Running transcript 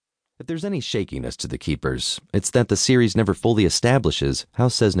If there's any shakiness to the Keepers, it's that the series never fully establishes how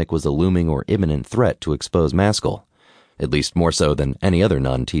Cesnik was a looming or imminent threat to expose Maskell, at least more so than any other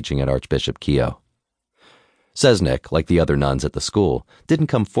nun teaching at Archbishop Keough. Cesnik, like the other nuns at the school, didn't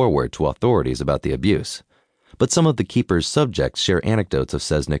come forward to authorities about the abuse, but some of the Keepers' subjects share anecdotes of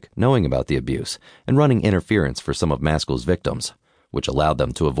Cesnik knowing about the abuse and running interference for some of Maskell's victims, which allowed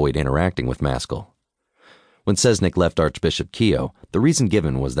them to avoid interacting with Maskell. When Cesnik left Archbishop Keough, the reason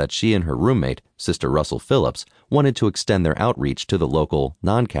given was that she and her roommate, Sister Russell Phillips, wanted to extend their outreach to the local,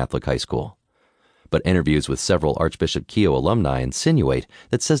 non-Catholic high school. But interviews with several Archbishop Keough alumni insinuate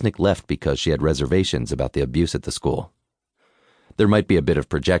that Cesnik left because she had reservations about the abuse at the school. There might be a bit of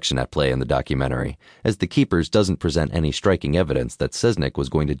projection at play in the documentary, as The Keepers doesn't present any striking evidence that Cesnik was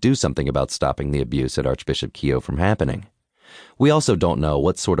going to do something about stopping the abuse at Archbishop Keough from happening. We also don't know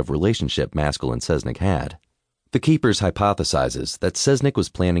what sort of relationship Maskell and Cesnik had. The Keepers hypothesizes that Cesnik was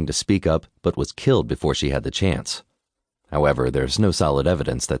planning to speak up but was killed before she had the chance. However, there's no solid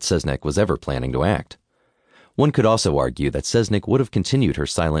evidence that Cesnik was ever planning to act. One could also argue that Cesnik would have continued her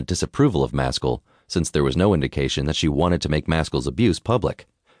silent disapproval of Maskell, since there was no indication that she wanted to make Maskell's abuse public.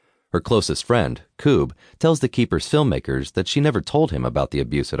 Her closest friend, Keough, tells the Keepers filmmakers that she never told him about the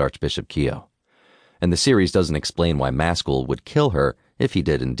abuse at Archbishop Keough. And the series doesn't explain why Maskell would kill her if he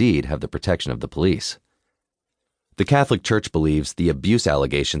did indeed have the protection of the police. The Catholic Church believes the abuse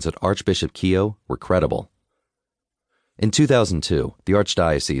allegations at Archbishop Keough were credible. In 2002, the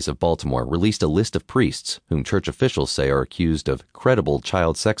Archdiocese of Baltimore released a list of priests whom church officials say are accused of credible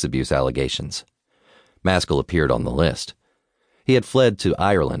child sex abuse allegations. Maskell appeared on the list. He had fled to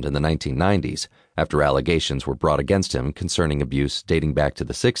Ireland in the 1990s after allegations were brought against him concerning abuse dating back to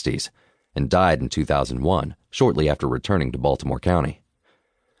the 60s, and died in 2001, shortly after returning to Baltimore County.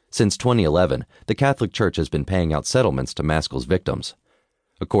 Since 2011, the Catholic Church has been paying out settlements to Maskell's victims.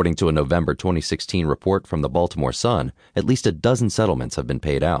 According to a November 2016 report from the Baltimore Sun, at least a dozen settlements have been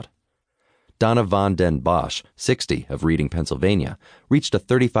paid out. Donna Von den Bosch, 60, of Reading, Pennsylvania, reached a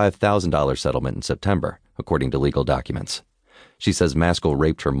 $35,000 settlement in September, according to legal documents. She says Maskell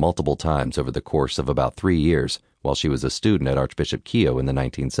raped her multiple times over the course of about 3 years while she was a student at Archbishop Keough in the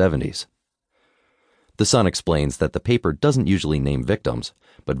 1970s. The Sun explains that the paper doesn't usually name victims,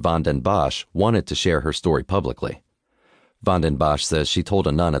 but Von den Bosch wanted to share her story publicly. Von den Bosch says she told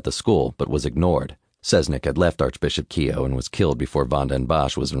a nun at the school but was ignored. Cesnik had left Archbishop Keough and was killed before Von den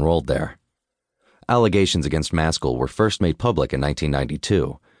Bosch was enrolled there. Allegations against Maskell were first made public in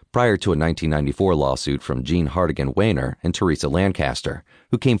 1992, prior to a 1994 lawsuit from Jean Hartigan Weiner and Teresa Lancaster,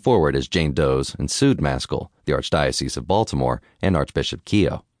 who came forward as Jane Does and sued Maskell, the Archdiocese of Baltimore, and Archbishop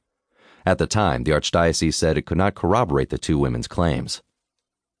Keough. At the time, the Archdiocese said it could not corroborate the two women's claims.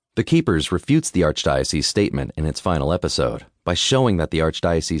 The Keepers refutes the Archdiocese statement in its final episode by showing that the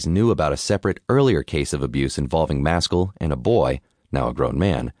Archdiocese knew about a separate, earlier case of abuse involving Maskell and a boy, now a grown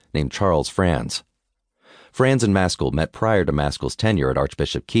man, named Charles Franz. Franz and Maskell met prior to Maskell's tenure at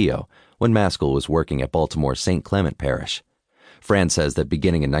Archbishop Keough, when Maskell was working at Baltimore's St. Clement Parish. Franz says that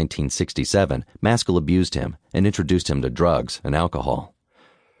beginning in 1967, Maskell abused him and introduced him to drugs and alcohol.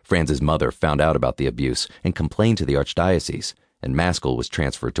 Franz's mother found out about the abuse and complained to the Archdiocese, and Maskell was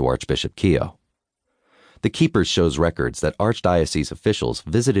transferred to Archbishop Keough. The Keepers shows records that Archdiocese officials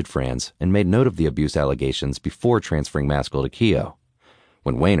visited Franz and made note of the abuse allegations before transferring Maskell to Keough.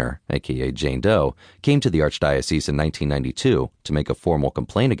 When Weiner, aka Jane Doe, came to the Archdiocese in 1992 to make a formal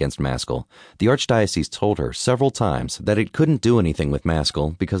complaint against Maskell, the Archdiocese told her several times that it couldn't do anything with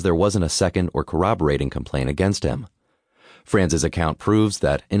Maskell because there wasn't a second or corroborating complaint against him. Franz's account proves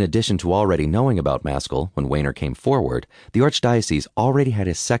that, in addition to already knowing about Maskell when Weiner came forward, the Archdiocese already had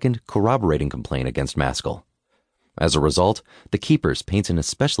a second corroborating complaint against Maskell. As a result, the Keepers paints an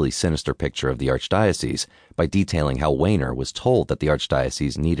especially sinister picture of the Archdiocese by detailing how Weiner was told that the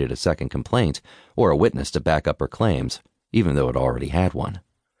Archdiocese needed a second complaint or a witness to back up her claims, even though it already had one.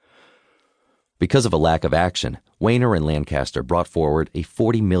 Because of a lack of action, Weiner and Lancaster brought forward a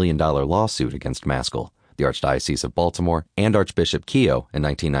 $40 million lawsuit against Maskell, the Archdiocese of Baltimore, and Archbishop Keough in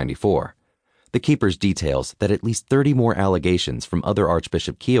 1994. The Keepers details that at least 30 more allegations from other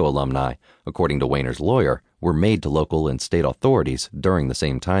Archbishop Keough alumni, according to Weiner's lawyer, were made to local and state authorities during the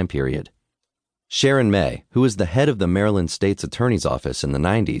same time period. Sharon May, who was the head of the Maryland State's Attorney's Office in the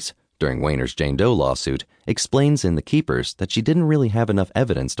 90s, during Weiner's Jane Doe lawsuit, explains in The Keepers that she didn't really have enough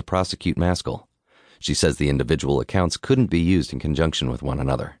evidence to prosecute Maskell. She says the individual accounts couldn't be used in conjunction with one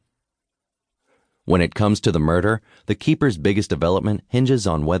another. When it comes to the murder, the Keepers' biggest development hinges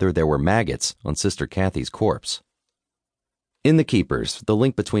on whether there were maggots on Sister Cathy's corpse. In The Keepers, the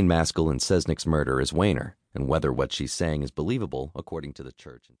link between Maskell and Cesnik's murder is Weiner, and whether what she's saying is believable according to the church.